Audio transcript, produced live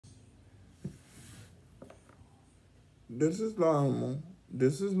This is Lionel.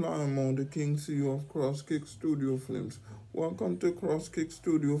 This is Lionel, the King CEO of Crosskick Studio Films. Welcome to Crosskick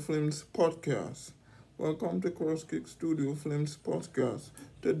Studio Films podcast. Welcome to Crosskick Studio Films podcast.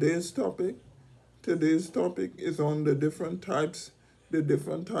 Today's topic, today's topic is on the different types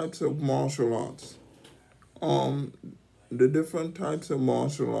of martial arts. Um, the different types of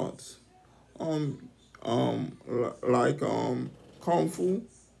martial arts. Um, like kung fu,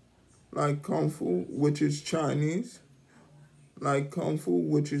 kung fu, which is Chinese Kung Fu,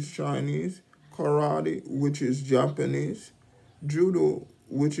 which is Chinese, Karate, which is Japanese, Judo,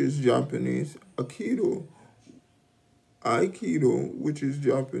 which is Japanese, Aikido, which is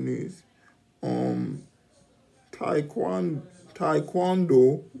Japanese, um, Taekwondo,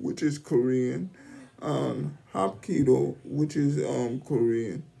 which is Korean, Hapkido, which is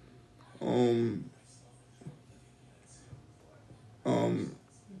Korean, um, um,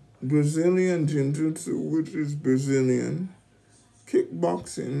 Brazilian Jiu-Jitsu, which is Brazilian,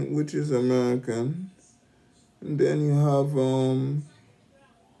 kickboxing, which is American. And then you have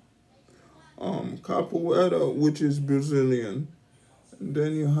capoeira, which is Brazilian. And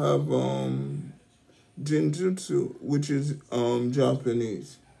then you have Jinjutsu, which is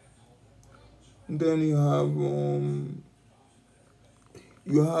Japanese. And then you have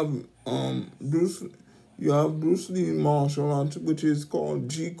Bruce you have Bruce Lee martial arts, which is called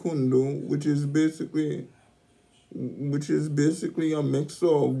Jeet Kune Do, which is basically a mixture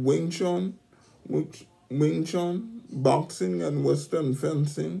of Wing Chun, boxing and Western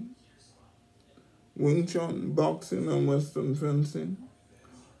fencing. Wing Chun, boxing and Western fencing.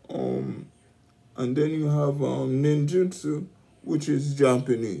 Um, and then you have ninjutsu, which is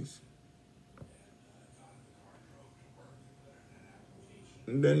Japanese.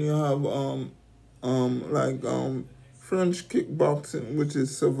 And then you have French kickboxing, which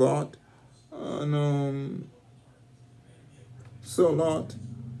is Savate, and Salat,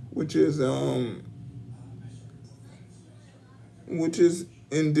 which is which is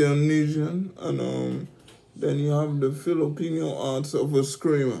Indonesian, and then you have the Filipino arts of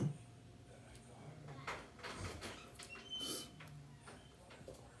Eskrima.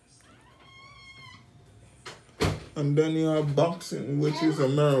 And then you have boxing, which is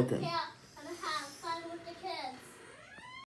American.